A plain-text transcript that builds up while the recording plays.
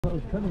I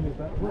was telling you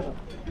about weather.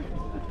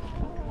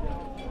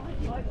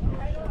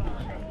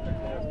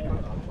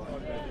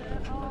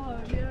 Oh,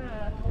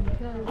 yeah.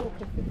 Can I walk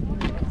for 15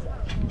 minutes?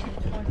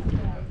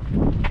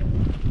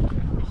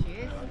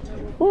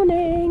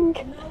 Morning.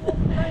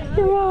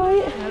 You're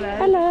right. Hello.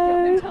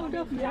 Hello.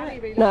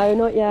 No,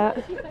 not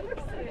yet.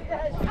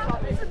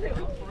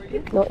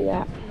 Not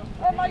yet.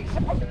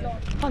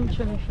 Punch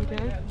him if you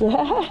do.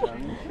 Yeah.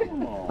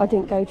 I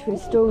didn't go to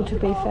his stall to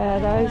be fair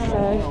though,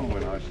 so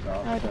I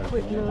had a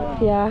quick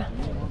look. yeah.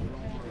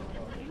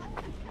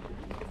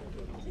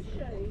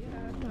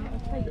 I'll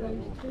take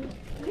those two.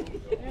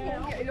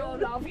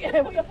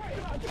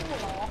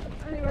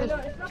 There's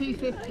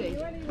 250.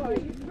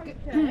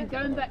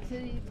 Going back to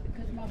the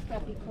Cosmos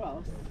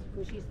Cross,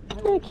 which is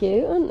They're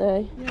cute, aren't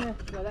they? Yeah.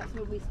 well, that's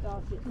when we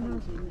started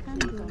painting.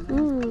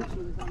 Mm. She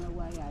was on her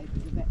way out. The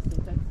vet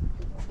said, don't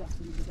stop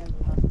them to go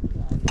past the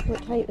We'll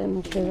take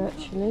them too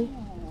actually.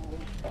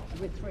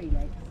 with 3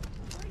 legs.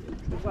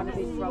 With one of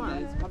his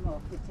brothers come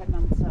off with 10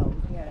 months old.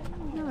 Yeah.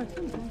 No, I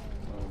think so.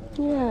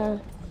 Yeah.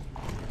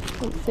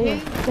 Can't see a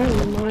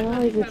thing, my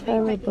eyes are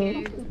terrible.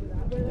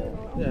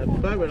 Yeah,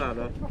 very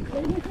ladder.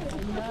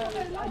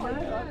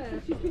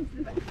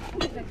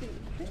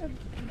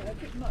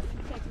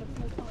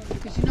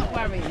 Because she's not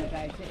worrying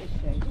about it, is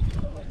she?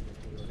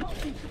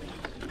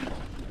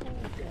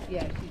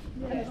 Yeah,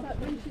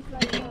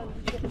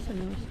 That's a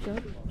nice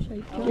job.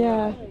 Shape job.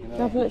 Yeah,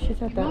 I've literally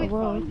said that a might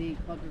while. find the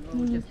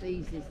quadrilateral just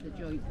eases the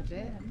joint a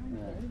bit.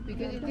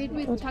 Because it did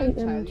with I'll take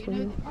Toto, them you to know,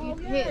 him.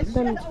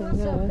 them two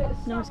there.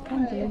 Nice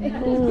candy in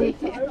there. Mm.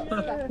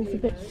 It's a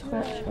bit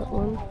scratched that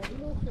one.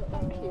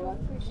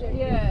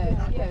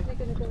 Yeah, yeah.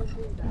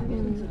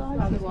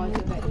 Mm. Otherwise, I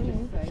bet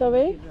you just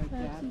Sorry?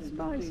 Some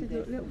spices,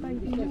 little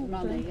baby Good milk.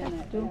 money, isn't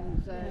it? So,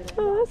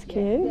 Oh, that's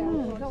cute.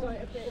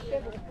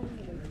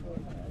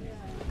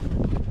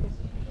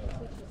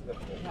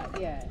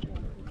 yeah.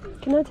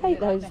 Can I take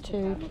those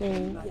two,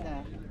 please?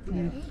 There.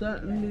 You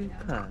certainly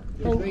can.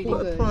 Thank Really you.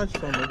 Put a good. price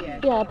on it. Yeah.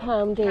 Yeah, a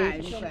pound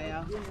Pounds each. they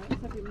are.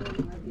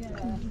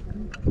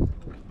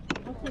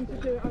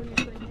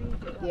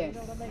 Yes.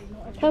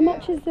 How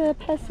much is the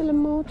pestle and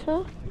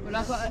mortar? Well,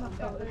 I've got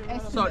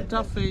a Sorry,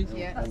 Duffy.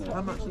 Yeah.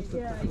 How much is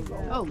the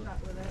Oh,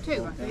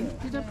 2, I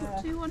think. Did I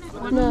put 2 on it?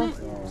 1 No. on it?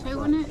 2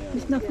 on it?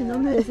 There's nothing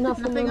on There's it.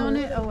 nothing, Nothing on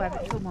it? Oh, have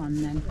it for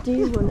 1 then. Do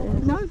you want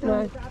it? No,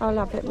 No, I'll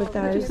have it with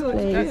those, thought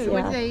please. it was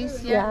Yeah. With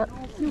these, yeah.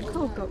 Yeah. Your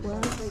cold got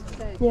worse.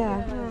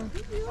 Yeah.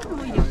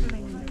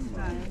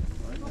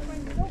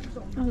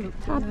 Oh, look.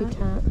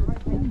 Habitat.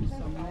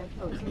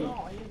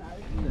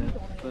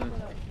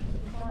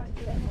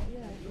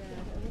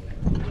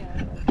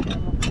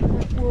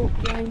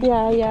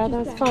 Yeah,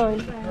 that's fine.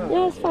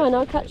 Yeah, it's fine.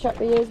 I'll catch up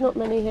with you. There's not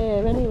many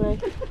here anyway.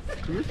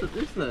 Is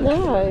there?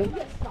 No.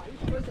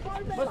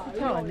 What's the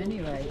time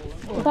anyway?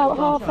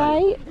 About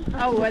 8:30.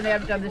 Oh, well, they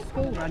haven't done the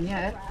school run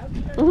yet.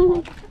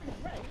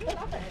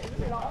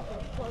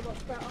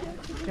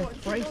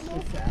 Just brace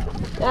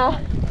yourself. Yeah.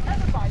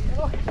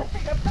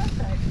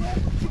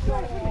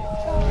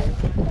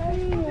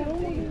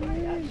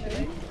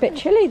 Bit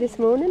chilly this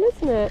morning,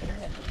 isn't it?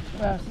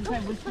 Well,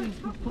 sometimes we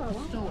put the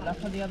stall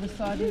up on the other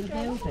side of the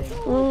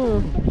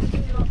building.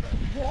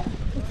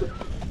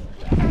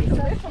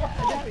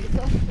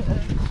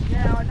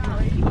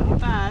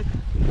 Bag.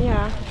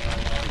 Yeah.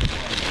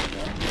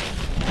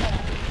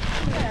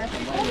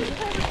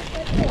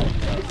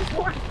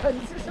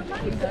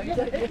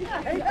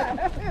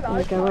 There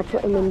we go, I'll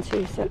put them in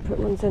 2 separate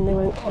ones and they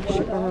won't clash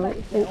about.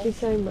 Thank you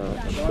so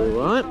much.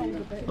 Alright.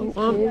 Thank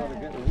you.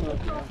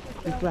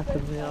 Just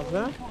wrapping the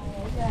other.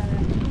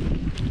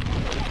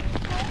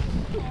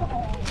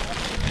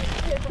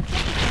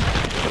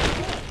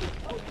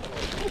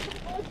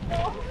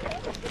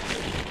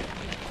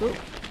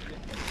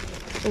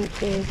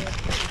 Thank you.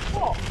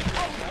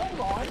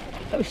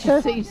 We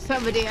should see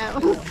somebody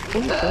else.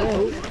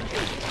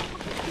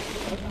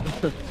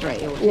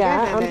 Straight away.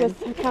 Yeah, I'm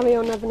just carry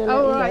on having a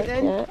little Oh, right look.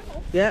 then. Yeah.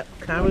 Yep,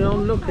 carry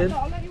on looking.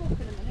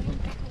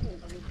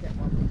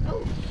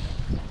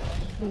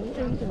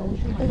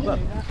 But,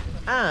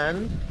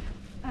 and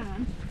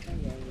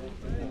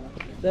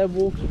they're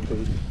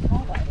waterproof.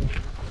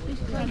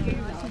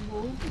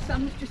 The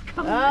sun's just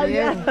come. Oh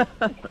yeah.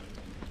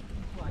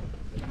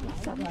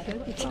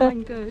 It's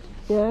fine good.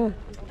 Yeah.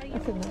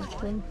 That's a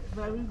nice one.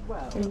 Very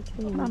well.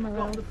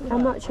 Mama, How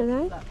much are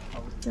they?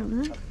 don't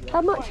know.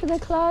 How much are the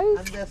clothes?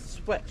 And they're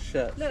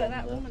sweatshirts. Look,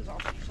 that woman's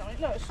off.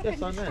 Look, it's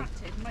Yes, I know.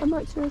 How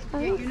much are the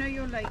clothes? You know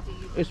your lady.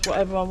 It's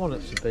whatever I want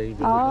it to be. Really.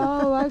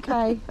 Oh,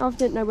 okay. I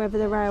didn't know whether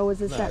the rail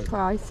was a set No.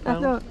 price.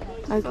 No.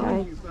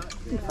 Okay.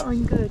 It's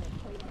fine good.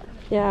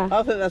 Yeah.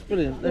 I think that's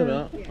brilliant. There we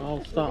are.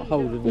 I'll start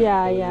holding it.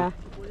 Yeah, for you. yeah.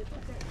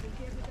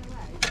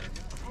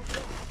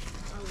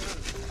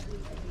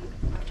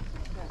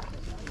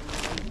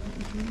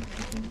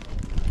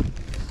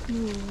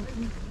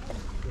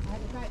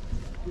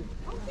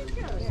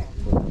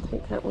 I'll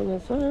take that one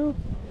as well.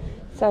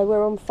 So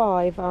we're on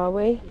 5, are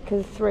we?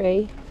 Because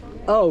 3.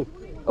 Oh,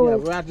 Oh, yeah,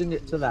 it's- we're adding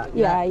it to that.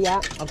 Yeah, yeah,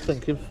 I'm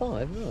thinking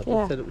 5. No, I just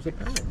Yeah. said it was a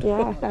pound.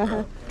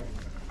 yeah.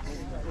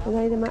 Are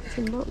they the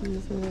matching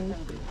bottoms? Are they?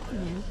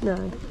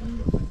 No.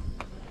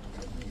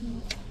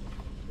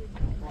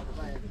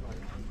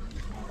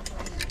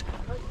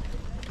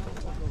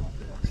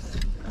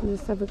 I'll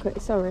just have a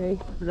quick, sorry.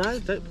 No,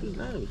 don't,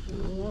 no, it's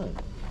all right.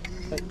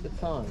 Take the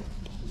time.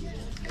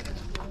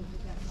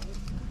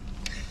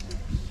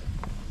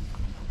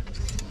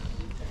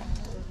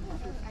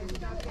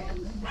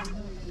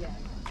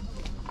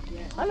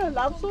 Hello,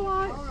 love's all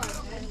right.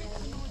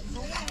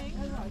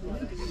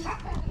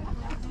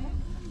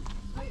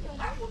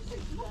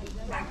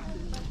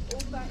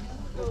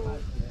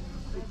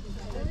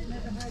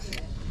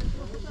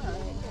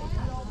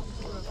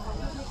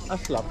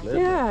 That's lovely.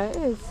 Isn't Yeah, it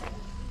is.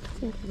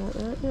 Think about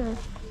that, yeah.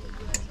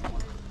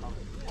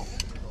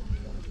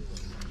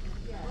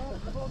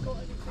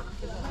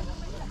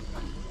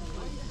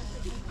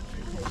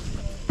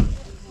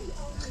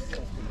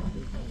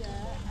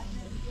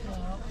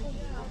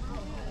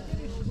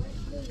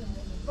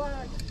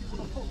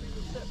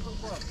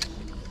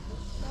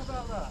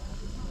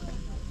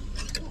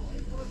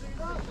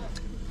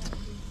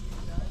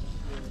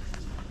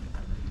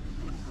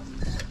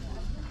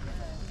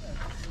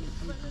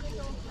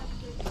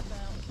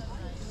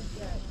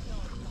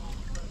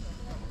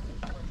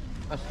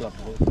 That's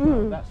lovely.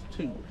 Mm. That's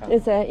 £2.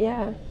 Is it?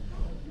 Yeah.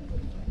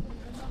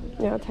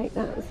 Yeah, I'll take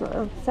that as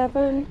well.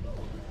 7.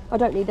 I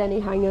don't need any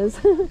hangers.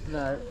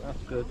 No,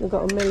 that's good. I've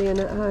got a million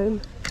at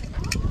home.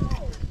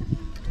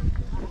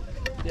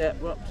 Yeah,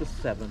 we're up to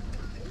 7.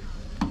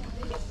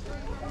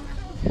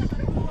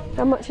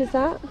 How much is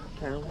that?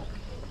 Pound.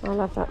 I'll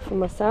have that for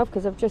myself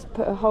because I've just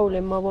put a hole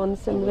in my one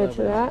similar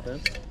to that.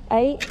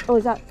 8? Or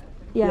is that?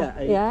 Yeah. Yeah,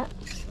 8. Yeah.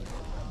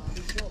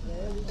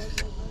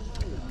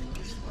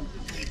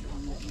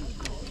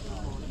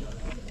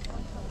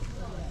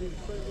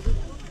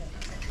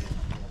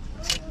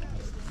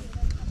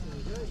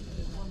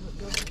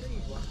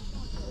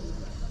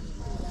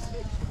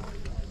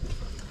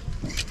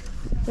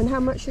 And how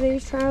much are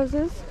these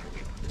trousers?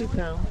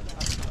 £2.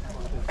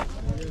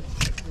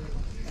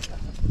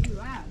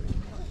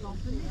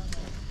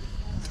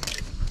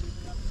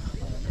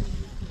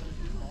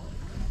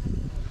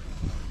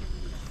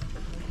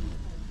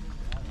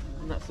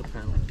 And that's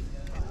 £1.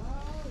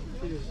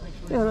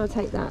 Yeah, and I'll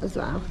take that as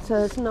well.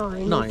 So it's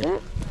 9, 9. is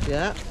it?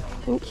 Yeah.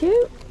 Thank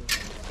you.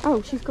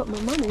 Oh, she's got my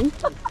money.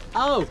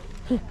 Oh,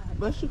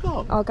 where's she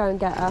gone? I'll go and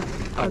get her.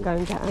 I'll go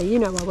and get her. You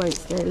know I won't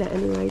steal it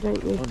anyway,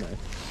 don't you? Oh no.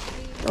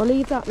 I'll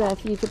leave that there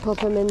for you to pop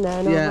them in there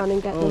and Yeah, I'll run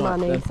and get the all right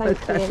money. then.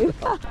 Thank you.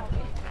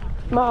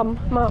 Mum,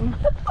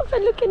 I've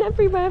been looking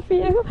everywhere for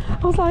you.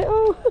 I was like,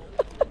 oh.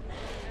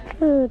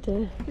 Oh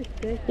dear.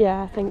 50.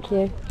 Yeah, thank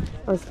you.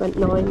 I spent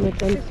 9 with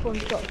them. This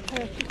one's got just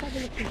have a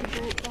look at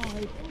the bought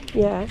guide.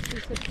 Yeah. It's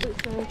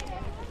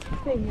a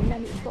thing and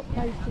then it's got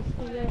places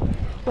for the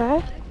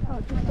Where? oh,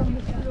 just on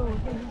the floor.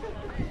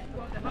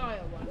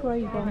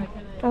 Grey one.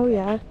 Oh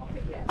yeah.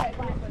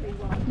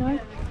 No?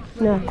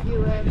 No.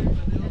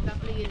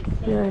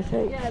 No,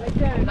 thanks. Yeah, they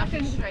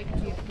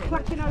do.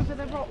 Cracking over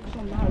the rocks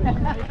on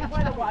those.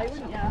 Well away,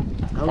 wouldn't you?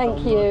 Thank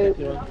you.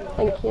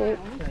 Thank you.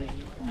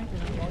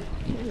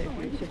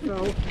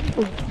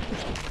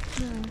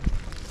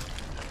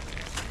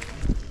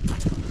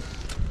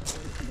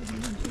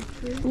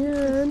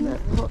 Yeah, and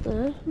that pot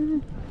there.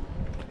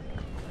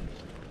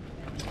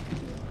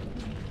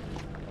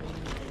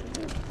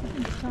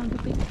 Sounds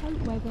a bit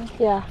coat weather.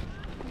 Yeah.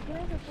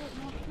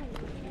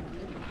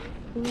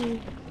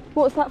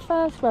 What's that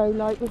first row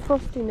like with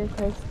frosty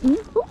knickers?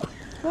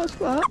 What's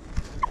what?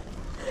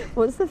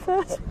 What's the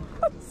first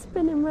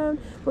spinning round?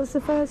 What's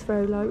the first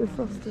row like with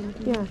frosty?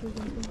 Yeah.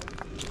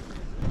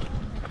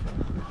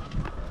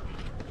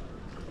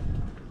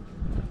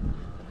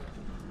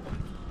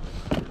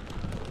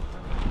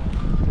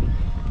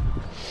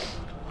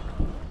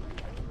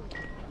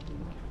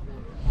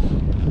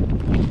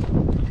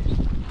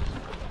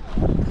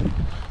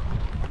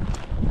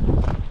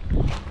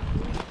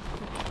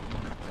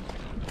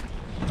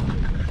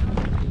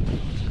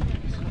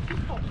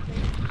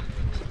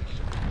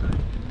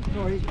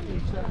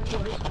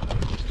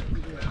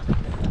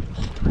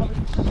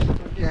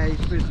 Yeah,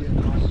 he's busy at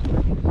night.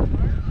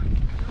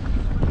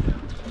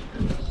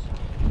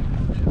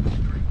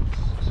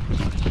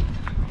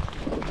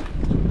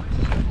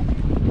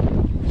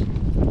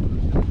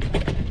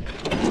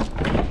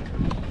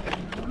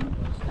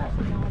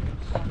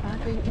 I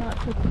think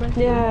that's a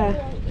question.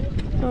 Yeah.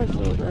 I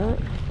thought that.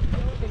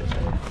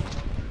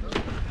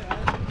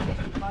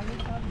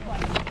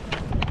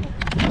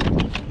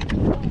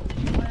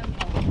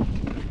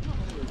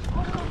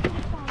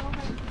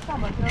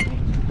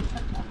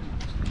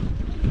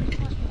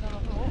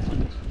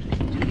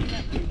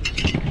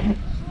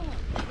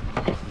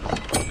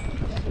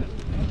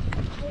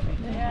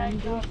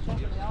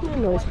 They're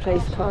nice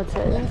place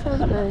cartoons,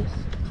 aren't they?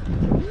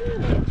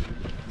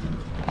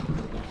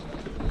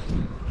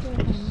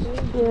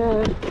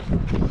 Yeah.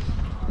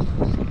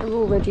 They're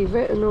already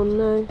written on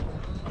though.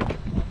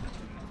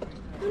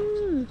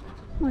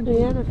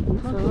 The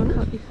elephants aren't.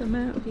 Cut you some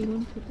out if you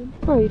wanted them.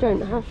 Well, you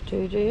don't have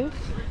to, do you?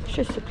 It's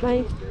just a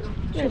play.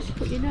 Just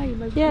put your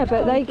name over. Yeah,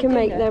 but they can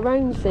make their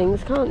own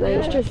things, can't they?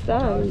 It's just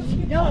those.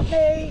 Not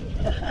me.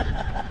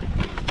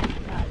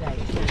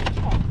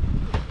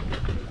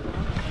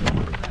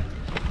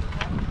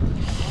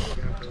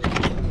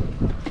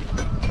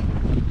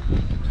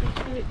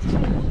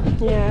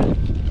 Yeah.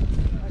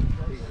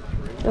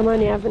 I'm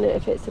only having it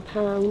if it's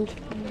 £1.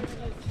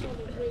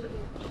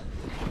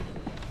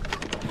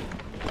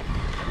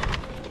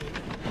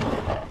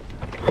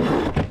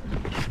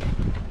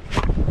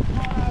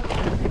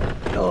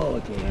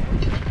 Oh dear.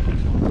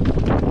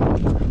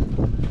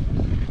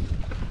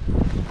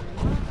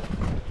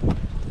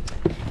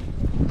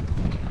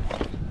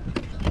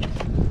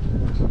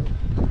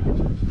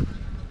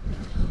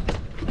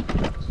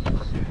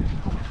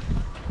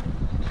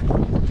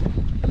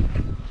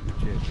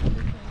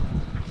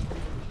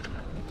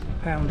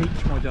 £1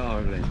 each, my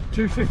darling.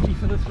 £2.50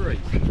 for the 3.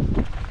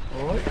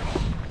 All right. How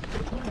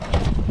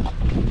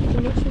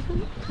much is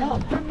it?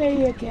 Not for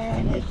me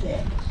again, is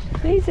it?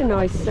 These are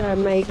nice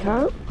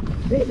makeup.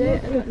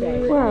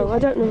 Well, I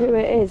don't know who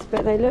it is,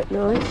 but they look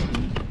nice.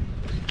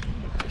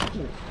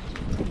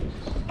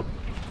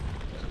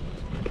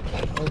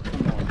 Oh,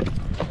 come on.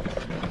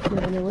 I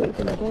don't know what you're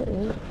going to get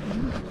here.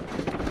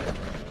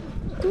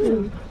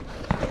 Yeah.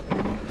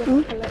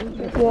 Thank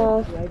you,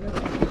 darling.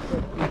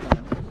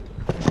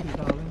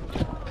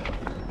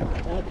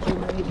 Not too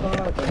many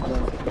bargains.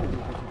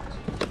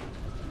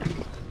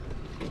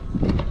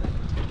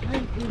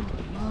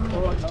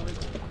 All right, darling.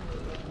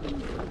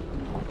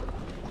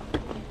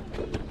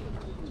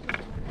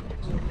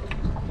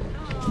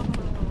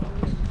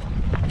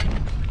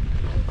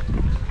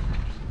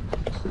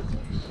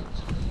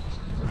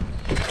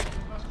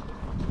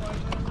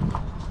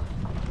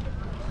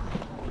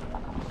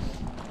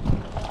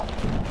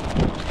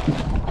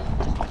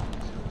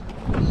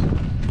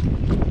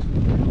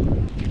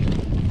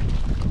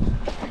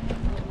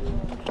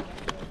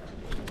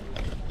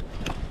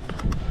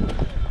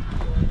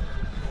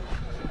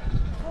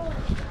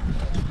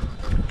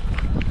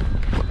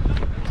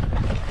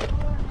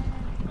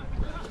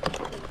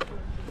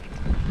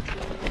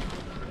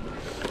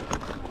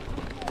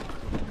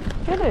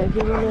 I don't know if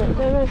you want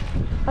to.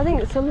 I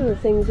think some of the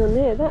things on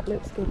there, that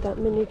looks good, that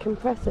mini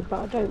compressor, but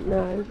I don't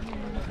know.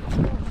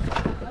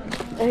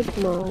 Egg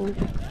mould.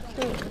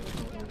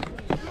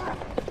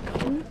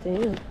 Oh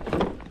dear.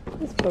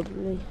 That's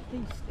probably.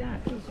 These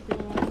stacks used to be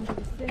all under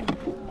the sink.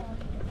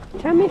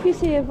 Tell me if you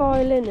see a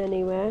violin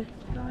anywhere.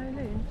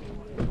 Violin.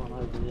 One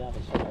over the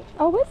other side.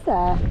 Oh, is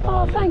there?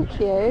 Oh, thank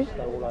you.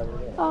 They're all over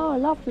there. Oh,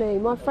 lovely.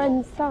 My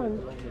friend's son.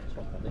 On the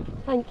top, I think.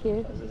 Thank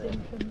you.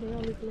 From the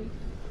olive leaf.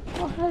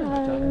 Oh,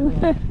 hello.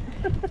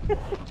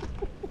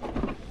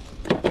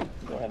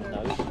 You'll have a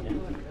nose, wouldn't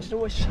you? There's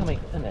always something,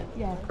 isn't there?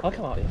 Yeah. I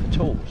come out here for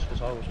tools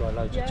because I always wear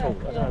loads of tools.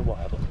 I don't know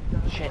why. I've got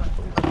shed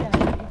full. Yeah,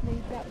 you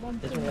need that one.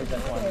 There's always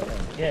that one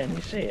thing. Yeah, and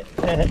you see it.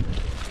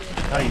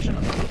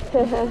 Occasionally.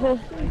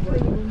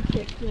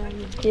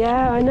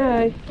 Yeah, I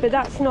know, but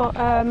that's not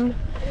a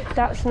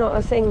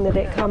thing that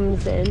it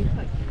comes in.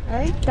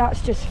 Eh?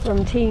 That's just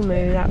from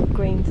Temu, that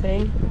green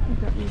thing.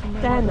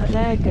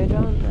 They're good,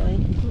 aren't they?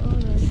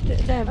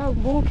 They're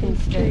walking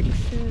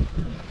sticks.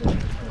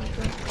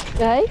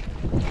 Eh?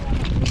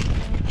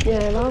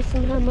 Yeah, I'll ask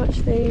them how much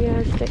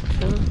the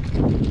sticks are.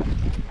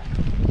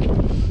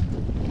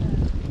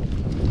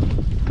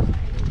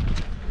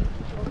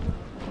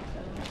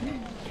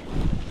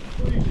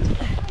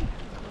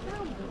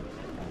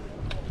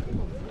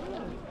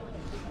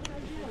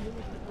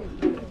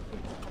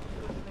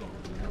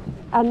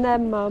 And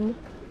then, Mum.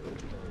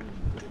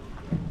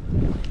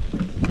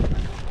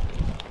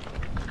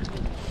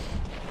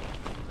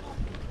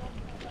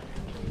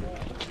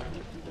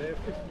 They're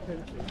 50p.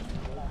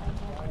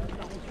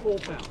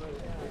 £4.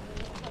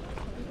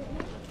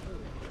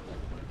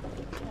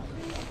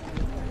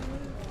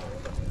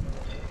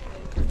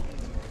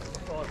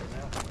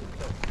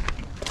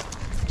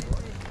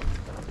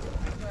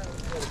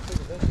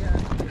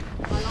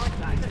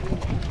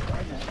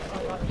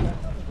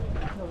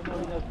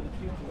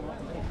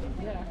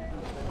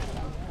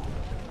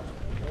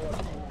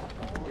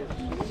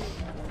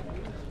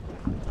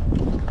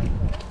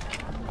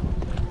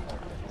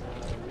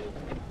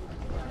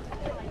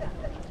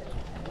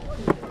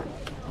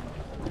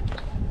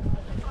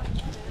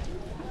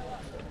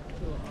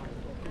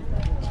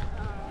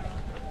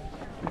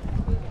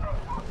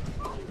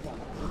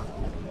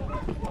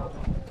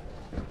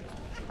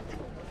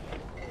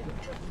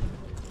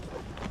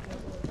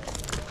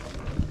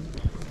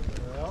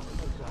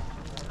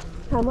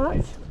 How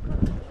much?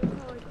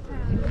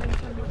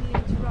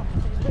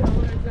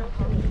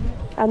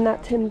 And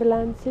that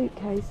Timberland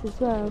suitcase as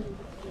well.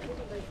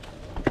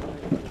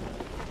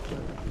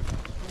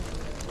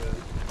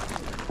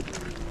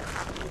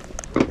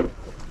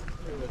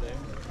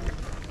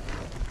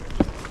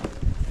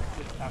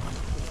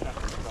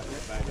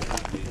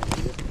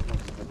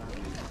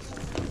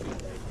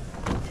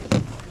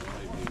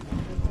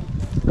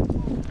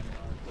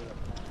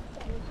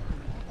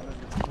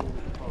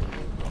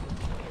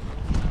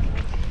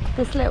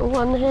 This little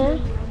one here?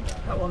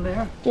 That one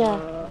there? Yeah.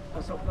 That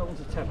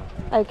one's a tenner.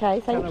 Okay,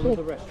 thank Tenner with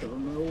the you. rest of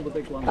them, and all the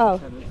big ones Oh. are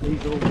tenners.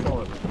 These are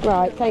all 5.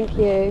 Right, thank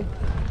you.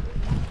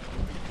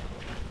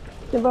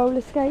 The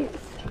roller skates.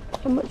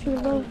 How much are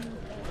the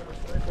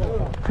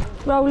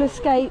roller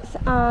skates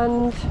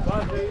and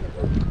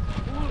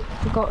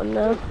forgotten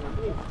now.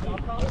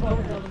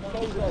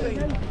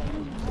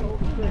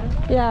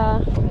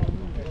 Yeah.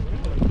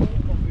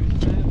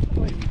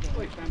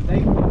 They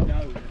wouldn't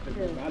know if they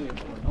were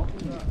valuable or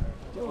not.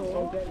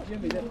 Sold that to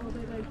Jimmy.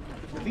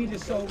 If he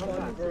just sold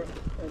one for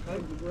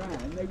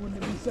 £100,000, they wouldn't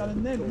have been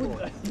selling them, would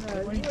they?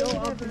 When he got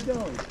up and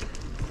died.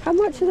 How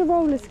much are the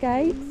roller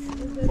skates?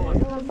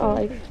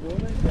 5.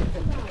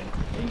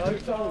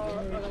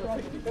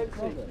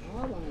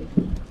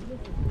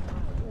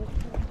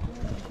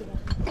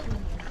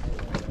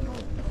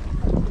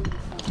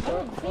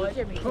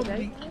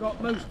 Probably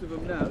got most of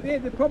them now. Yeah,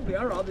 they probably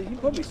are. You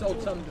probably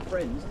sold some to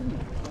friends, didn't you?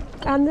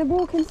 And the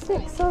walking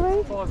sticks,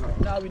 sorry?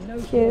 5. No, in no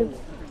Thank you.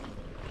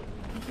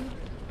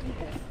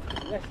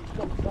 Unless he's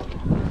got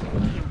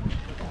something.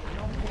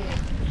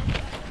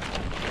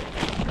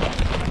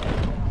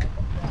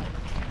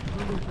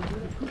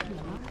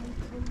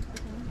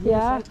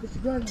 Yeah.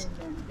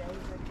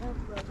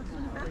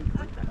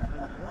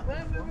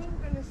 Well, we're all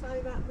going to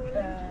say that,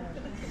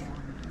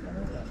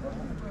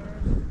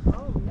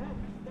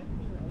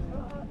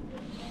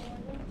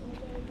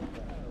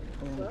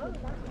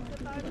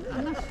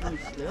 And that's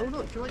nice still.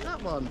 Look, do you like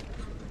that one?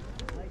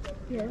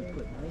 Yeah,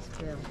 nice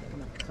tail.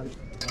 Thank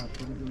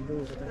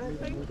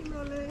you,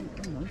 Molly.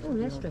 Oh,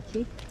 that's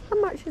stretchy.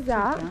 How much is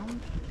that?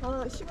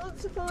 Oh, she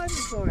wants a fiver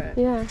for it.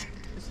 Yeah.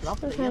 It's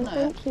lovely, Okay, isn't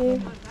it? thank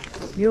you.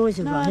 Yours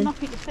are running.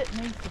 Nothing to fit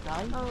me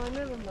today. Oh,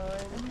 never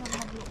mind.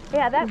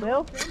 Yeah, that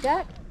will.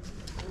 Jack?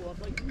 Oh, I'd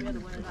like to be able to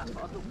wear that,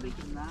 but I look big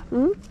in that.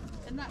 Hmm?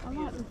 Isn't that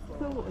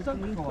cute?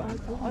 Don't cry.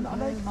 I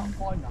know you can't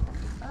find that.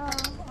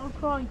 Oh, I'm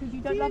crying because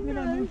you don't love me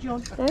no more,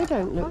 John. They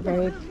don't look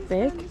very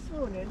big. This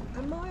morning,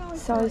 and my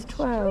eyes Size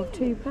 12,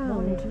 £2.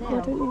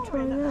 Why don't you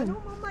try I them? had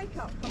all my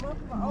makeup come off,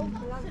 but oh, I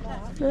love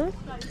that. No?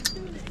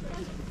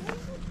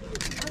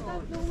 I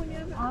don't normally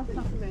have it happen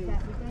to me.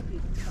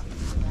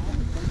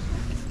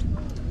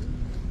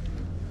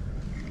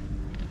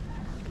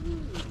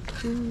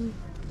 Mm.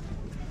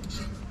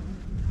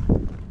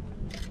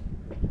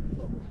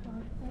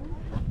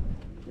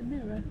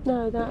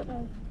 No, that.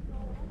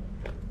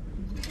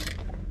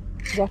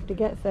 You have to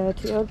get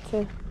 30 odd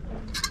to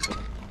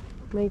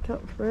make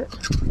up for it.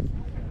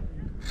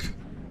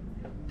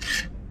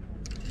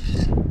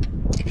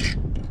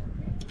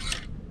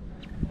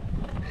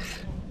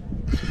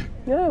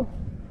 No,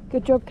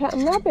 good job, Cat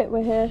and Rabbit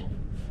were here.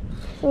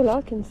 That's all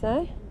I can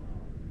say.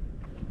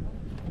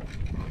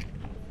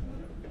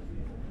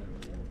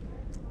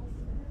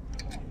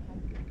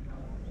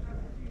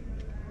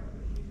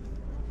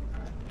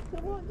 So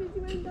what did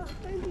you end up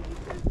spending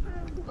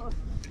 £10 on?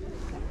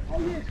 Oh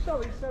yeah,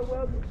 sorry.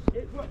 So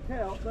it worked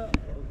out that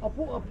I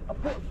bought a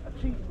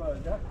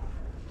cheeseburger,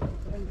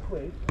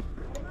 £10.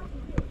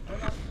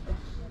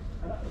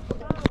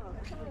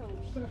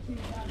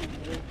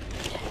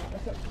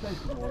 That's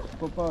expensive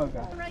for a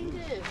burger.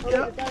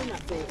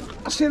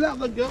 I see that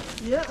one go.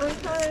 Yeah,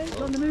 okay.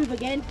 She's on the move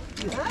again.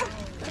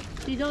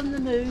 She's on the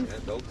move.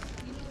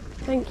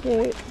 Thank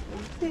you.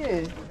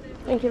 Here.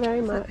 Thank you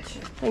very much.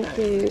 Thank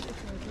you.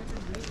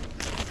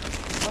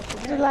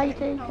 The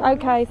lady.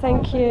 Okay,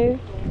 thank you.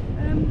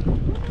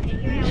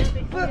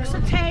 Books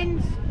are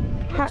 10s,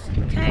 Ha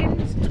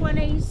 10s,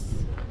 20s.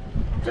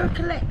 Do a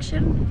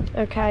collection.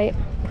 okay.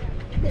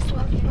 This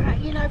one's right.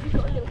 You know, if you've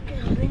got a little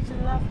girl, these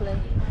are lovely.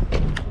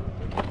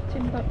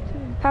 Timbuktu.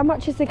 How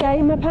much is the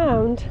game?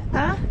 £1?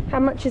 Huh? How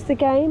much is the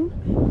game?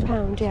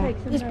 £1, yeah.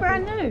 It's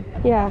brand new.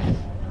 Yeah,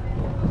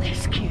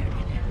 That's cute.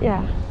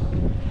 yeah.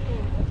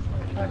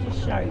 I'll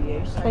just show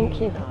you. So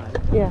Thank you.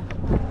 Yeah.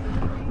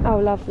 Oh,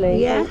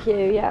 lovely. Yeah? Thank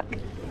you, yeah.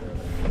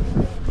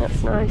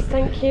 That's nice,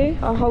 thank you.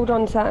 I'll hold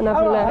on to that and have a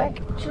Alright.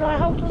 look. Shall I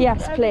hold on?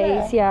 Yes, over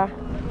please, there? yeah.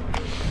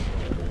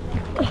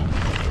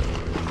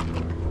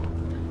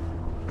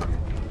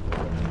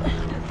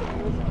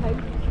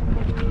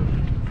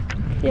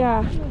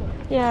 Yeah,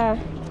 yeah.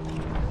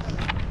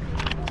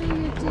 Do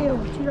your deal.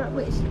 Do you like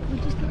we're just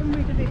getting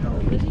rid of it all.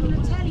 There's even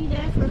a telly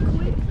there for a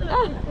quid.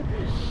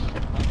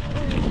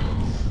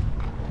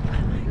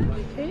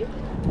 Okay.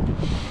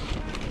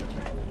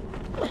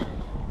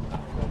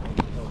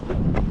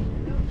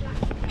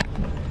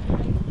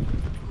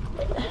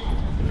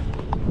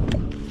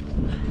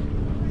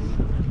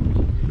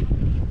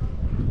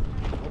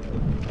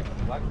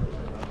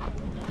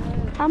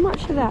 How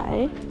much are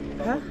they?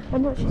 Huh? How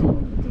much are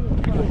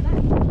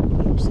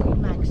they? City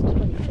Max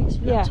 26.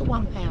 Yeah. To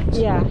 £1.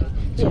 Yeah.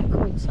 Yeah.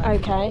 Quid, so.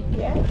 Okay.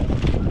 Yeah.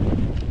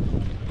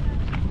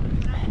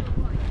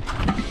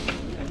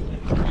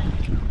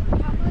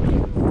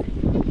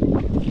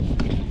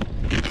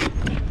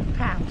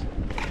 £1.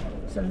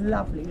 It's a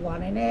lovely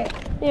one, isn't it?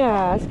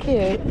 Yeah, it's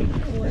cute.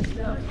 Oh, it's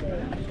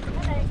lovely.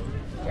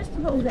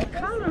 Just got all their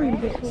colouring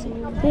bits in.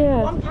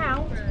 Yeah.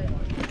 £1.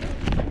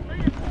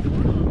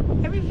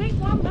 Everything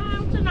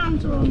 £1 and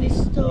under on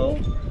this store.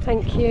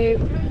 Thank you.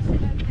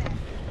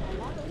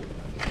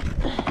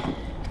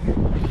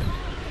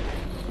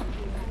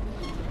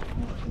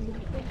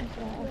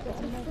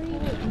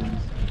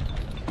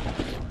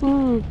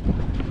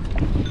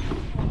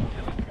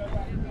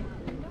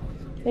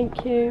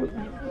 Thank you.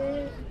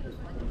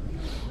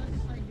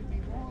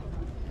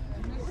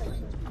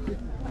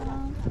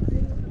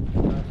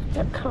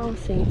 That car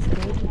seat's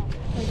good.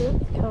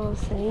 Car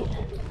seat.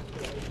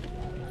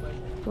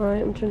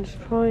 Right, I'm trying to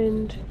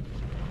find.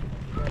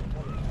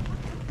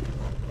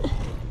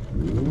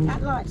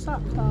 That lights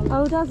up, darling.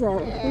 Oh, does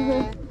it?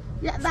 Yeah.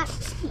 Yeah,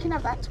 that's, you can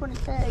have that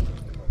 20p. I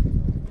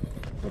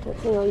don't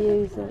think I'll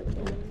use it.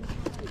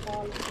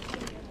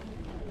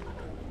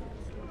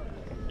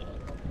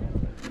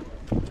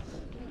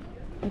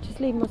 I'll just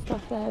leave my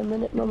stuff there a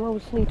minute, Mum. I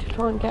just need to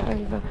try and get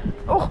over.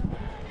 Oh,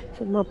 it's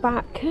with my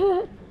back.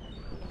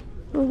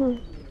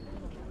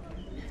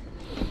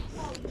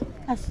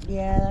 That's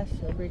the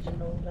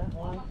original, that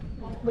one.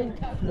 We've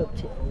looked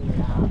it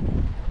all up.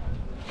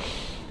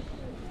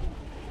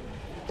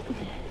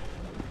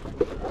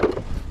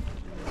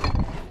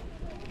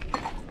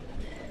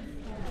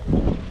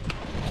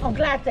 I'm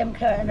glad them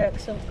curtain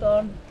hooks have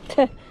gone.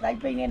 They've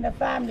been in the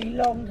family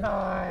long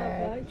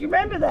time. Do you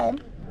remember them?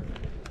 Do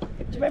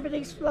you remember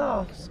these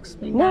flasks?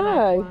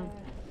 No.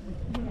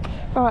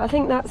 Right, I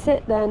think that's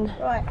it then.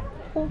 Right,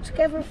 all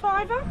together a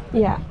 £5?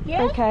 Yeah.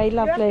 Yeah? Okay, You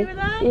happy lovely. with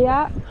that?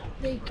 Yeah.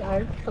 There you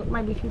go. Look,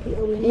 maybe if you put it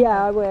all in.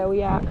 Yeah, I will.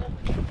 Yeah.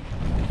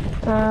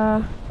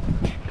 I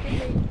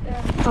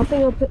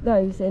think I'll put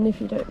those in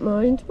if you don't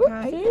mind.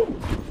 Okay.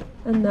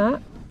 And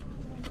that.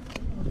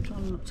 I'm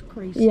trying not to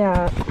crease.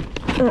 Yeah,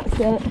 that's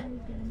it.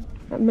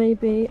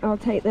 Maybe I'll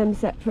take them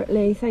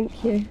separately.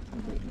 Thank you.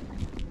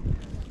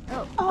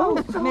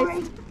 Oh, sorry.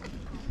 If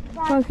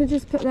I could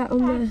just put that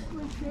on there.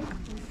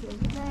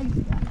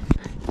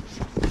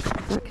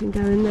 That can go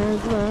in there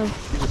as well.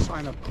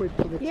 Sign up quick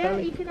for the Yeah,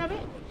 telly. you can have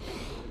it.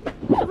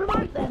 The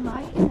remote there,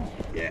 mate, isn't it?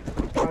 Yeah,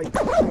 right.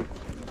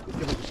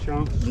 Give it a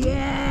chance.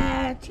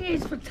 Yeah,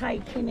 cheers for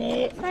taking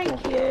it.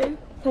 Thank you.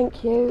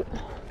 Thank you.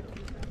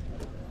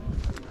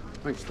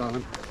 Thanks,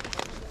 darling.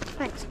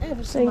 Thanks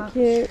ever so much. Thank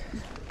you.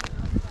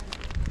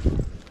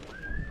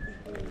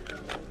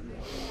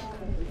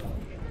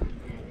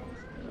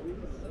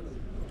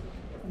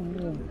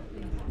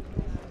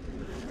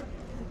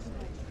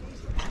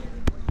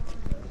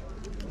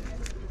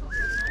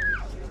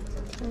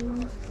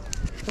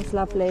 That's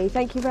lovely.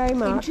 Thank you very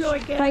much. Enjoy,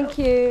 girls. Thank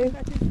you.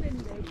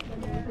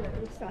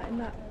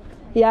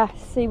 Yes,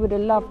 he would have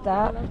loved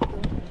that.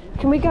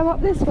 Can we go up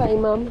this way,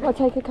 Mum? I'll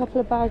take a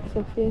couple of bags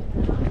off you.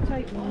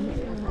 Take one.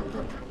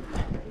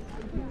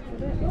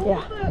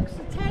 Yeah. Books,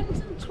 the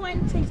 10s and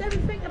 20s,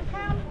 everything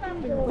 £1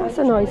 under. That's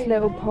a nice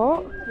little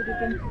pot. Would have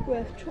been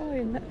worth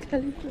trying that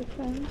telly for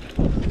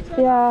 £1.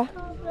 Yeah,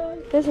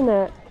 isn't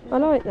it? I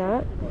like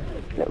that.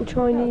 Little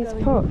Chinese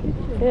pot.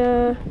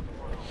 Yeah.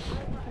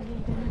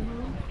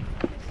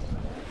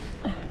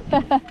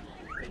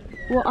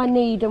 What I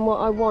need and what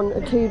I want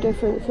are two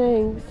different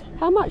things.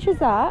 How much is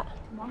that?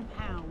 £1.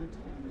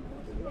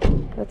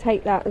 I'll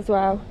take that as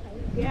well.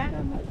 Yeah.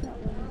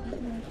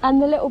 And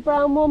the little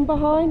brown one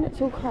behind, it's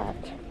all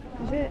cracked.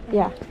 Is it?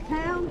 Yeah.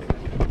 Pound.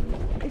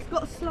 It's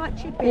got a slight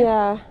chip in.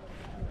 Yeah.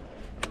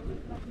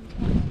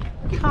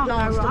 Can't go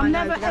wrong. I'm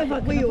never that's ever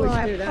what going we to always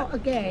buy do a that. pot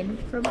again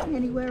from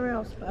anywhere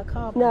else but a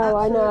car. No,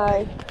 I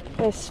know.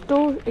 They're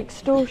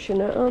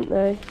extortionate, aren't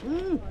they?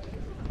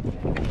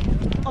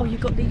 Oh, you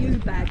got the U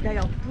bag. They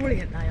are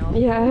brilliant. They are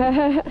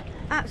Yeah.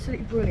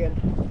 absolutely brilliant.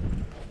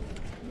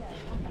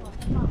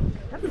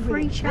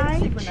 Free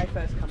Expensive change. when they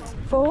first come out.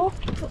 4?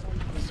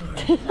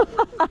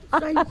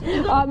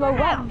 I'm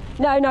aware.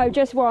 No,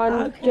 just one.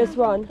 Okay. Just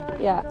one.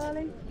 Yeah.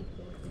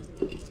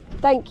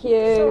 Thank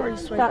you. Sorry,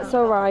 sweetheart. That's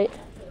all right.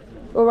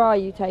 Or are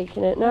you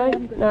taking it? No?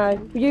 No.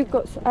 You've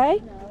got,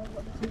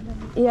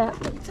 Yeah.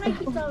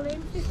 Take it,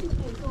 darling.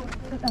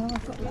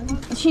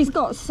 She's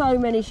got so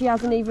many she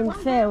hasn't even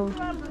filled.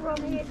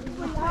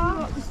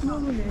 This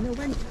morning I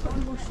went to put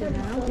the washing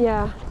out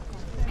Yeah.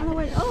 and I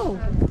went, oh,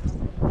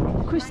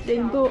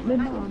 Christine bought my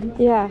mum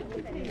Yeah.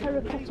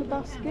 terracotta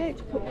basket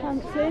to put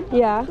plants in.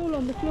 Yeah. It's all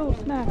on the floor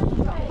smashed.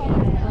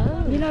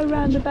 You know,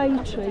 round the bay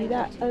tree,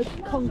 that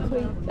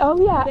concrete Oh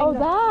yeah. thing Oh I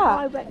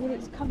that. reckon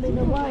it's coming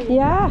away.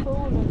 Yeah. It's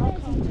fallen. I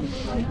can't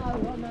see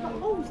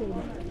holes in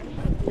it.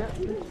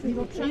 We've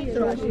got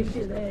tractor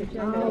issues there,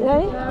 Jamie. Eh?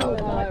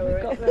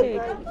 We've got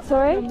pig.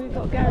 Sorry? And we've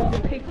got Gary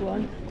the pig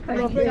one.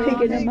 And I've got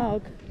pig in a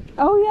mug.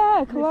 Oh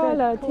yeah,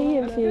 koala tea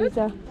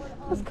infuser.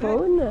 That's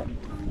cool, isn't it?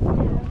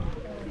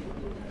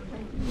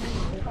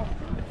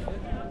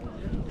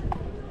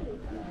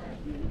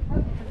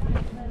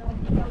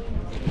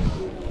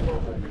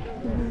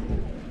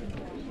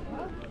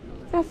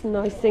 That's a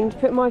nice thing to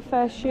put my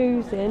first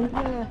shoes in.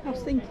 Yeah, I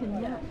was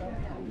thinking that.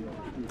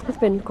 It's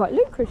been quite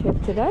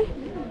lucrative today.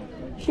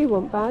 She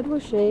wasn't bad,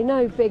 was she?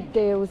 No big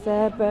deals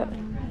there, but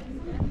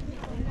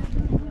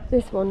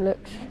this one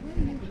looks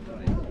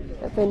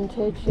a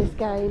vintage, this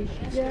game.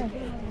 Yeah.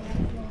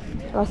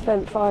 I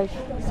spent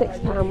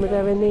 £5–6 with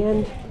her in the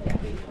end.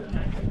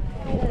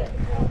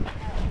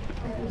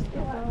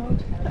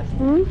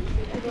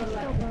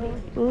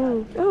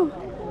 Oh,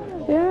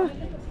 yeah.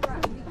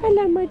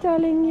 Hello, my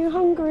darling. You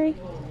hungry?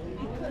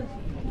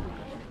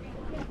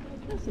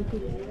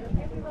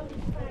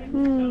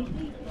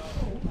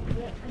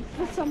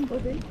 For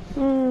somebody.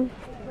 Who?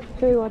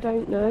 I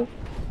don't know.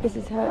 This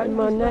is hurting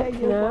my neck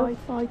now.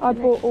 Wi-Fi I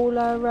bought all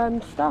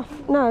her stuff.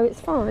 No, it's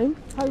fine.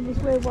 Home is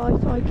where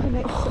Wi-Fi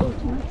connects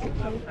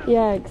automatically.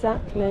 Yeah,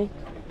 exactly.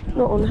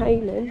 Not on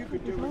Hailing.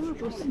 There's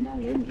horrible snow,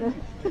 isn't there?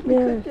 Yeah.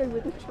 Could do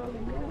with a trolley,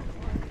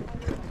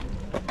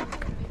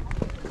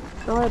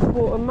 yeah. I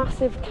bought a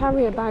massive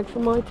carrier bag for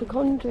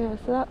mitochondria,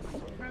 so that's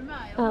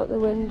out the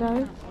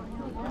window.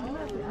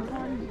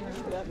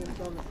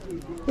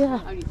 Yeah.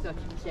 Only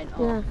 30% off.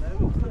 Yeah.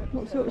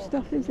 What sort of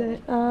stuff is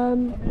it?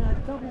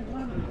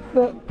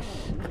 Books,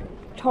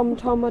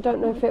 TomTom, I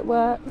don't know if it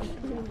works.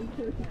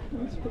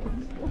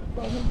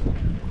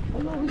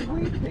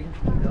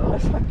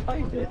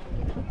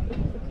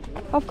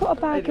 I've got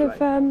a bag of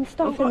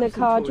stuff in the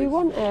car, do you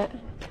want it?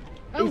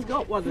 He's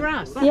got one For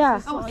us? Yeah.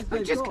 Oh,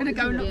 I'm just going to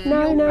go look for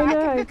No, your no, bag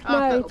no, in the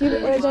car. no.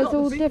 There's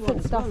all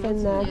different stuff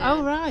in there.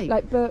 Oh, right.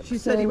 Like books and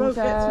sat nav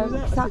and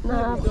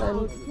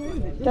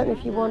don't know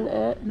if you want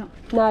it. No,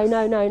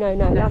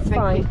 that's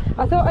fine.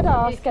 I thought I'd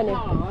ask anyway.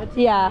 Hard,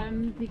 Yeah.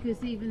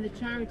 because even the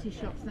charity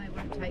shops, they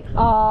won't take them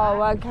Oh,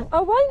 back. okay.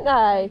 Oh, won't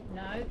they?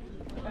 No.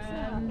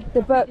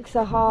 The books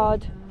are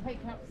hard. Take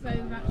up so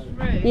much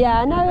room.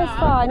 Yeah, no, it's But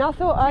fine. I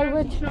thought I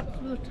would. Charity shops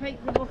will take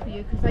them off of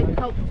you because they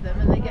pulp them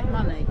and they get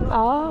money.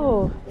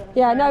 Oh,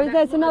 yeah. No,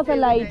 there's another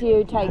lady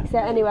who takes it.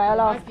 Anyway, I'll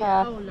ask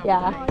her.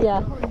 Yeah.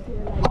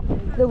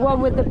 The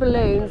one with the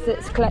balloons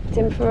that's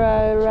collecting for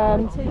her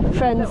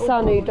friend's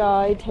son who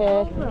died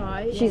here.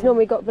 Right. She's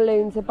normally got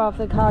balloons above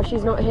the car.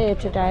 She's not here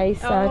today,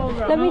 so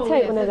let me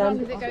take one of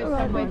them. As long as it goes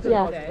somewhere good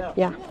Yeah, there.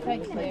 yeah.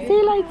 Thank you. See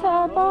you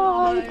later.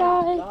 Bye.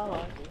 Bye.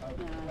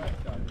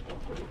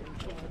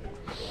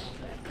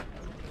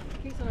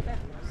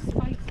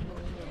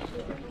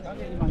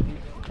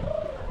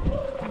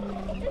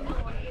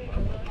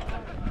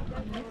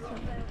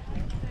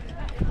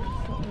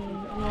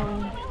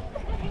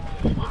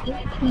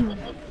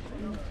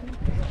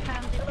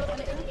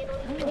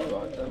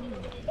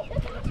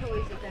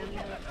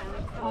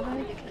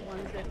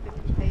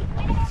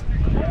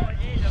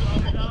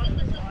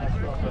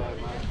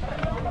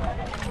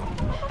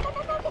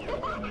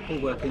 All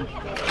working.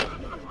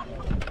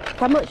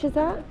 How much is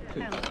that?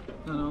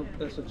 No,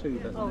 that's a two.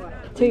 That's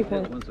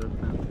 £2. ones are a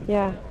pound.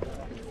 Yeah.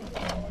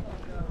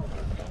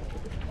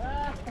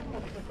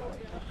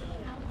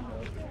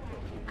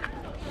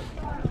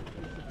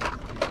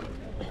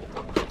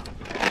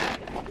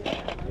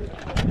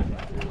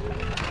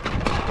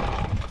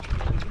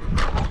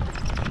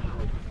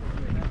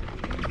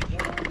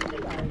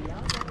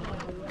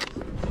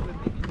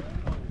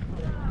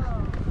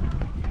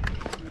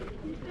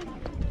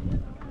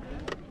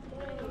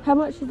 How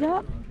much is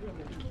that?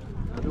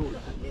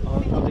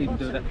 I'll even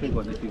do that big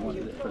one if you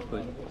wanted it for a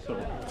quid.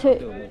 Sorry.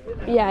 Two.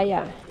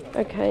 Yeah.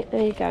 Okay,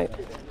 there you go.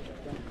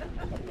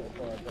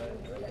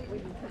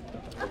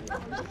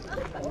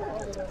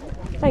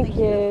 Thank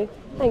you.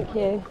 Thank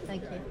you.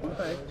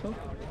 Okay, so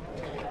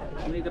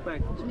you need a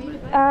bag?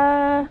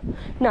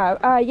 No,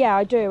 yeah,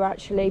 I do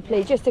actually,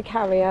 please. Just a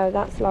carrier,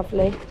 that's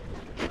lovely.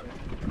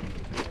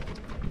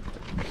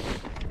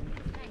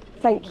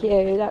 Thank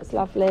you, that's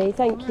lovely.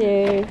 Thank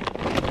you.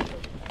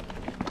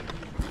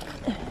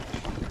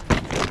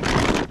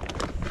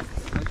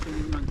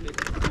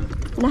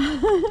 No,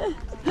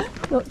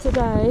 not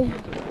today.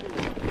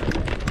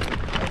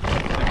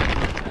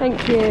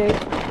 Thank you.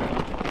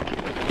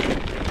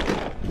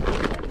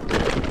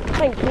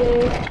 Thank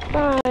you.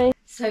 Bye.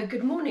 So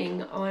good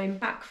morning. I'm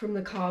back from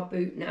the car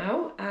boot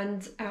now,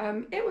 and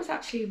it was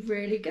actually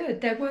really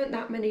good. There weren't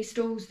that many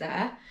stalls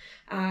there.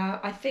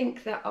 I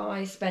think that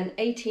I spent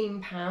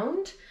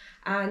 £18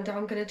 and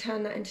I'm going to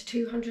turn that into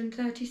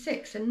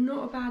 236, and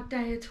not a bad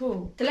day at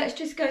all. So let's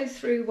just go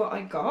through what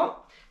I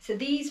got. So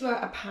these were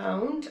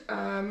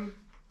 £1.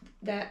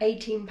 They're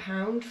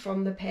 £18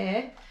 from the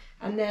pier,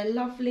 and they're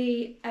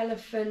lovely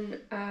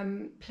elephant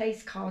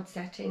place card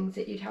settings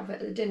that you'd have at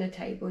the dinner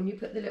table, and you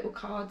put the little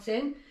cards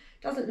in.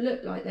 Doesn't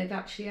look like they've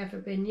actually ever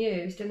been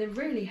used, and they're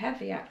really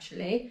heavy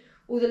actually.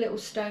 All the little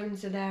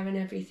stones are there and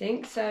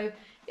everything. So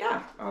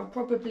yeah, I'll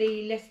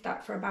probably list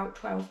that for about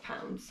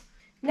 £12.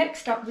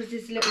 Next up was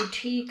this little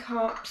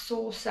teacup,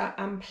 saucer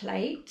and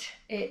plate.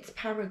 It's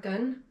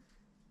Paragon,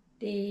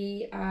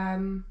 the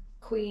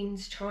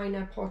Queen's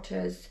China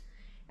Potters,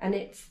 and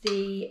it's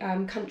the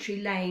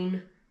Country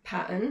Lane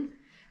pattern.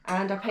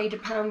 And I paid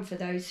 £1 for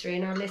those three,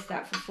 and I'll list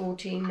that for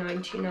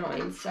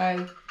 $14.99.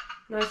 So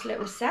nice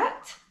little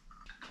set.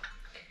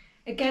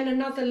 Again,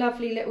 another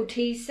lovely little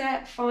tea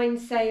set, fine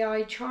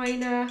Sei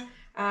China,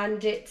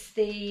 and it's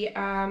the,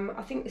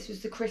 I think this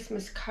was the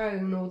Christmas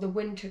cone or the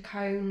winter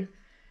cone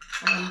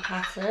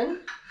pattern.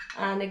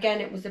 And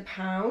again, it was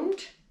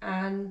 £1,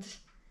 and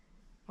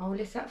I'll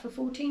list that for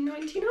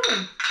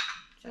 $14.99.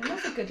 So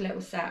another good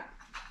little set.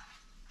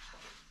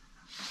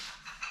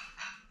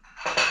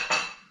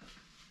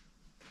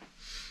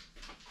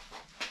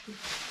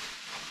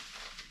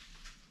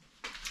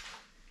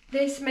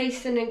 This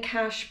Mason and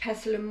Cash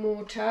pestle and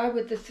mortar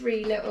with the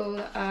three little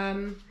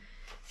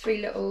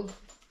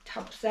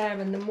tubs there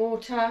and the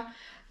mortar.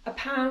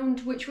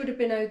 £1, which would have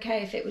been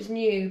okay if it was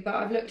new, but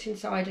I've looked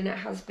inside and it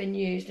has been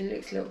used and it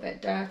looks a little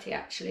bit dirty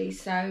actually,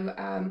 so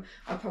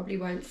I probably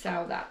won't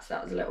sell that, so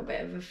that was a little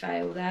bit of a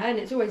fail there. And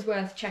it's always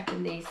worth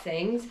checking these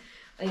things.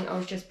 I think I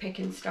was just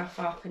picking stuff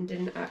up and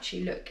didn't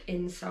actually look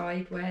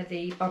inside where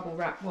the bubble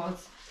wrap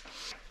was.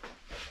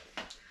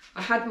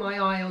 I had my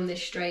eye on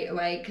this straight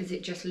away because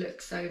it just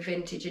looks so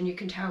vintage, and you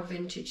can tell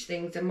vintage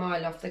things a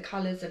mile off. The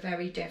colours are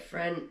very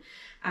different,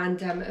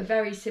 and a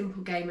very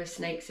simple game of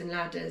snakes and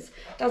ladders.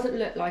 Doesn't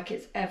look like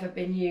it's ever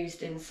been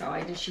used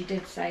inside, and she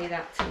did say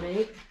that to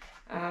me.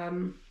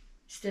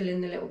 Still in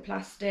the little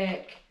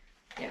plastic.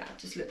 Yeah, it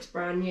just looks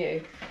brand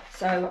new.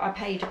 So I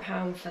paid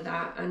 £1 for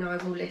that, and I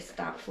will list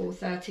that for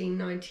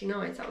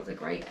 $13.99. That was a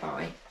great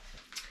buy.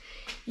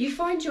 You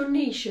find your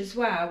niche as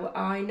well.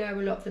 I know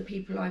a lot of the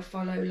people I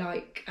follow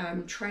like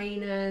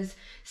trainers,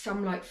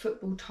 some like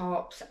football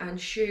tops and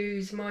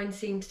shoes. Mine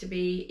seems to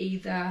be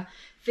either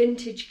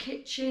vintage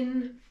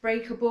kitchen,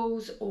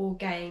 breakables or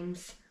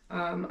games.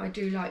 I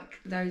do like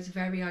those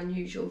very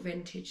unusual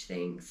vintage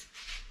things.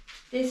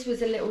 This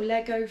was a little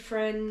Lego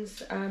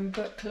Friends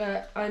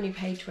booklet. I only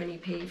paid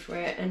 20p for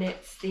it, and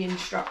it's the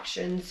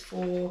instructions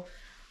for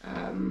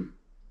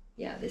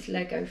yeah, this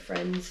Lego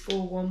Friends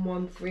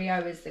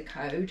 41130 is the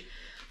code.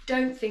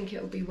 Don't think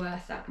it'll be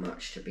worth that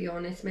much, to be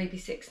honest, maybe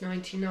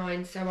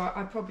 $6.99, so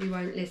I probably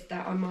won't list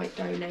that. I might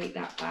donate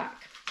that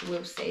back.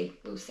 We'll see,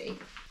 we'll see.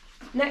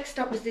 Next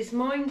up was this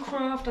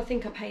Minecraft. I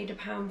think I paid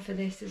 £1 for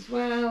this as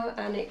well,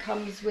 and it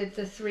comes with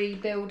the 3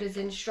 builders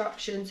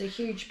instructions, a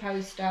huge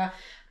poster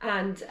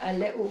and a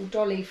little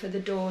dolly for the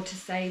door to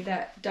say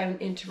that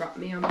don't interrupt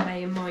me, I'm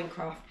playing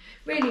Minecraft.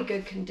 Really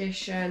good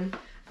condition.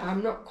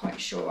 I'm not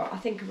quite sure, I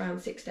think around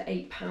 £6 to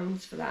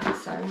 £8 for that,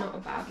 so not a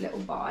bad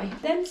little buy.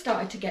 Then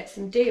started to get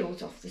some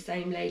deals off the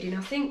same lady, and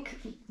I think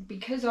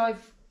because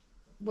I've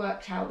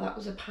worked out that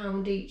was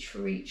 £1 each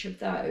for each of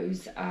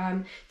those,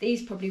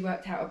 these probably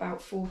worked out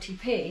about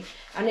 40p,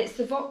 and it's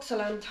the Vauxhall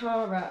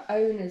Antara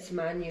owner's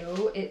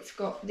manual. It's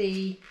got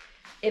the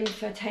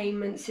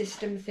infotainment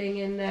system thing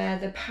in there,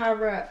 the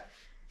Parrot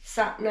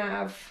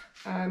sat-nav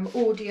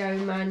audio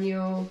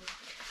manual,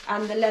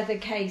 and the leather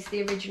case,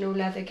 the original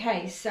leather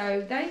case.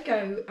 So they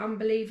go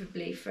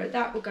unbelievably for,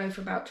 that will go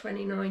for about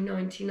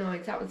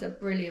 $29.99. That was a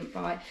brilliant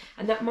buy,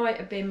 and that might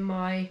have been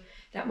my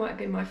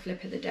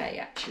flip of the day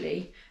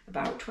actually,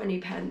 about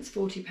 20p,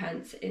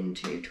 40p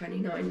into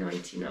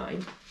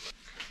 $29.99.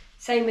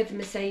 Same with the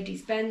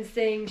Mercedes-Benz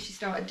thing. She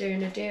started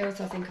doing a deal,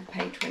 so I think I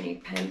paid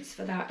 20p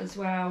for that as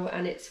well,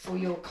 and it's for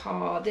your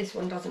car. This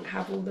one doesn't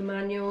have all the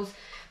manuals,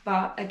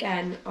 but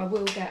again, I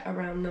will get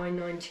around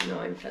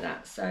 $9.99 for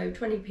that, so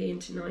 20p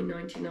into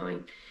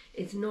 $9.99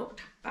 is not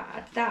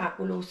bad. That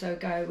will also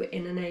go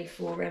in an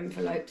A4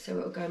 envelope, so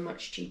it'll go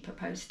much cheaper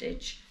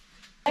postage.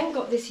 Then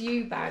got this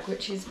U bag,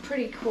 which is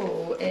pretty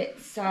cool.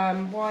 It's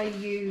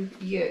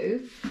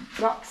YUU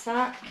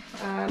rucksack.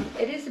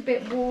 It is a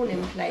bit worn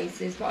in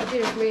places, but I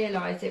didn't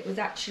realise it was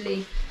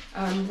actually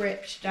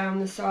ripped down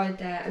the side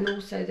there, and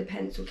also the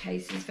pencil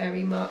case is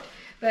very much.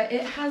 But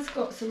it has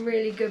got some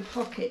really good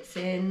pockets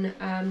in,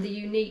 the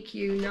unique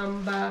U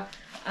number,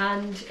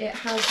 and it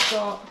has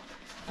got,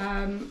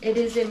 it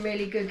is in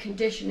really good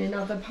condition in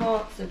other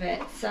parts of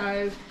it.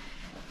 So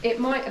it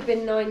might have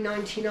been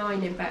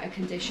 $9.99 in better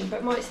condition,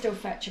 but might still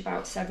fetch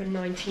about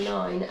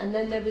 $7.99. And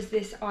then there was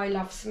this I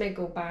Love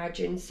Smiggle badge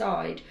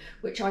inside,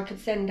 which I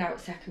could send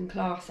out second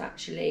class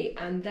actually,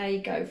 and they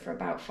go for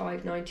about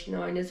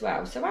 $5.99 as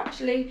well. So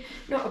actually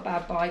not a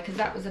bad buy, because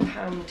that was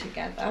 £1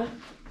 together.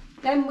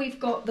 Then we've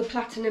got the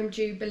Platinum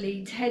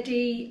Jubilee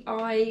Teddy.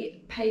 I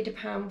paid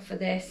 £1 for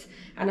this,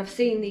 and I've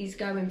seen these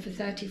going for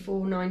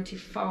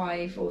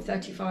 $34.95 or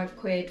 35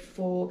 quid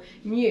for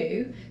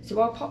new. So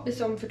I'll pop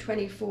this on for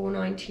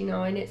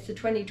 $24.99. It's the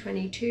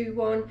 2022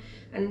 one,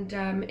 and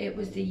it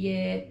was the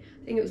year,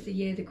 I think it was the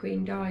year the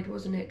Queen died,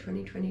 wasn't it?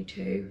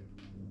 2022.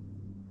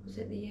 Was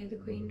it the year the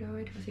Queen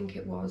died? I think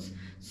it was.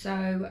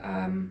 So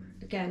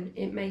again,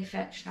 it may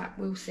fetch that.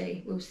 We'll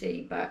see, we'll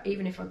see. But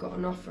even if I got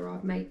an offer,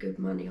 I've made good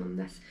money on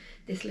this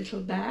little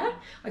bear.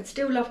 I'd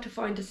still love to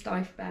find a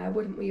Steiff bear,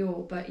 wouldn't we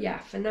all? But yeah,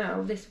 for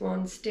now, this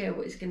one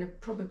still is going to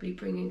probably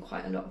bring in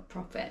quite a lot of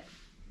profit.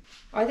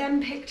 I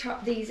then picked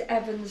up these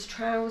Evans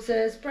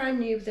trousers, brand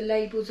new with the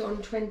labels on,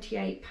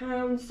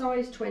 £28,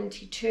 size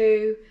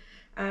 22.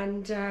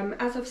 And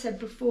as I've said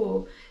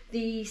before,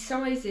 the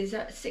sizes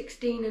at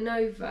 16 and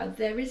over,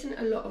 there isn't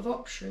a lot of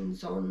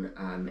options on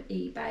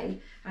eBay,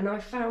 and I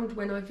found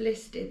when I've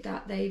listed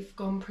that they've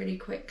gone pretty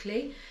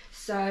quickly.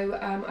 So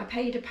I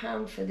paid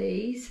 £1 for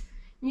these,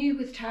 new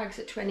with tags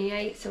at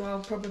 28, so I'll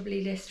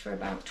probably list for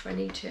about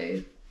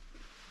 22.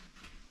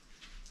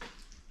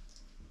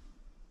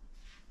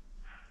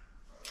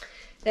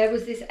 There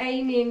was this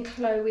Amy and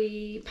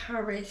Chloe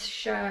Paris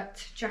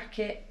shirt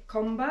jacket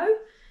combo.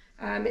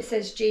 It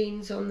says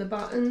jeans on the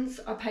buttons.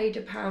 I paid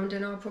 £1,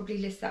 and I'll probably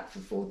list that for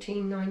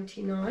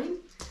 $14.99.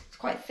 It's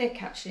quite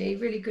thick actually,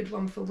 really good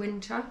one for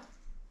winter.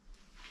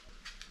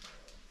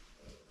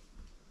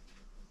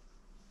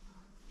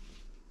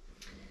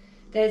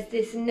 There's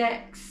this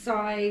next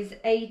size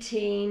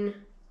 18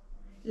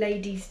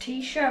 ladies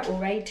t-shirt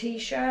or a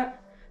t-shirt,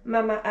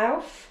 Mama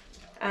Elf,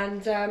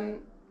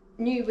 and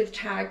new with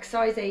tag,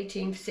 size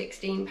 18 for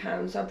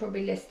 £16. I'll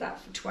probably list that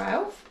for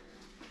 12.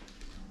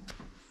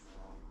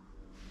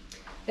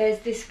 There's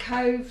this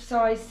Cove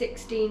size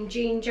 16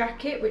 jean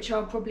jacket, which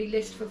I'll probably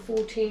list for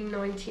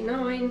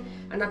 £14.99,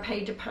 and I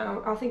paid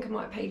 £1. I think I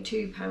might pay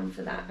 £2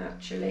 for that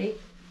actually.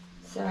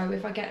 So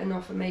if I get an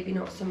offer, maybe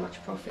not so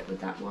much profit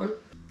with that one.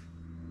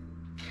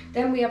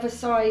 Then we have a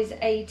size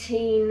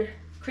 18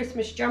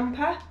 Christmas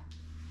jumper,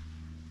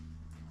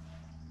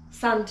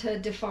 Santa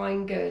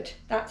Define Good.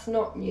 That's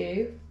not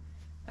new,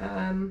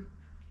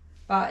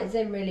 but it's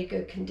in really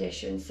good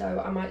condition,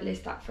 so I might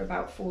list that for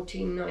about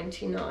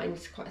 £14.99.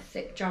 It's quite a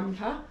thick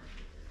jumper.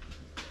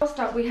 Last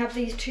up, we have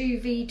these two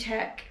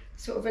VTech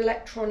sort of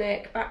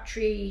electronic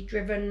battery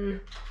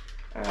driven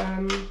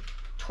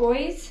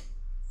toys.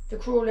 The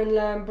Crawl and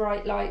Learn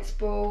Bright Lights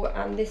ball,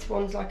 and this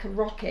one's like a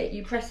rocket.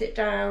 You press it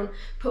down,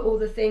 put all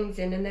the things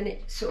in, and then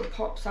it sort of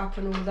pops up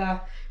and all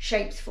the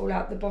shapes fall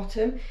out the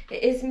bottom.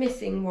 It is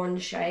missing one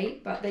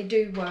shape, but they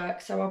do work,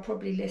 so I'll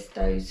probably list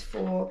those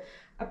for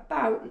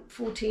about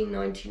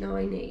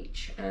 £14.99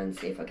 each and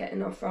see if I get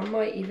an offer. I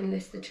might even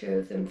list the two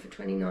of them for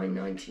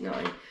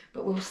 £29.99,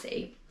 but we'll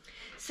see.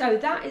 So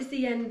that is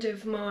the end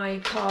of my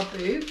car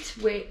boot,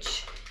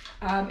 which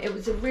it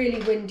was a really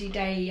windy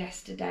day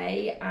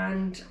yesterday,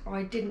 and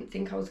I didn't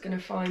think I was going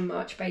to find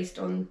much based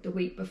on the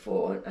week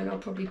before, and I'll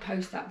probably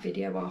post that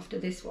video after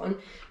this one.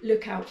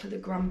 Look out for the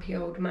grumpy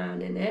old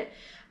man in it.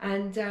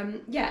 And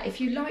yeah, if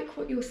you like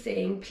what you're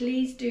seeing,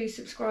 please do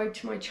subscribe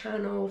to my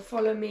channel,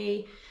 follow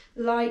me,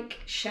 like,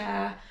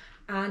 share,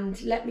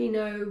 and let me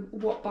know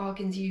what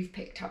bargains you've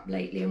picked up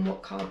lately and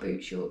what car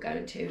boots you're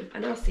going to,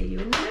 and I'll see you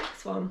in the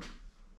next one.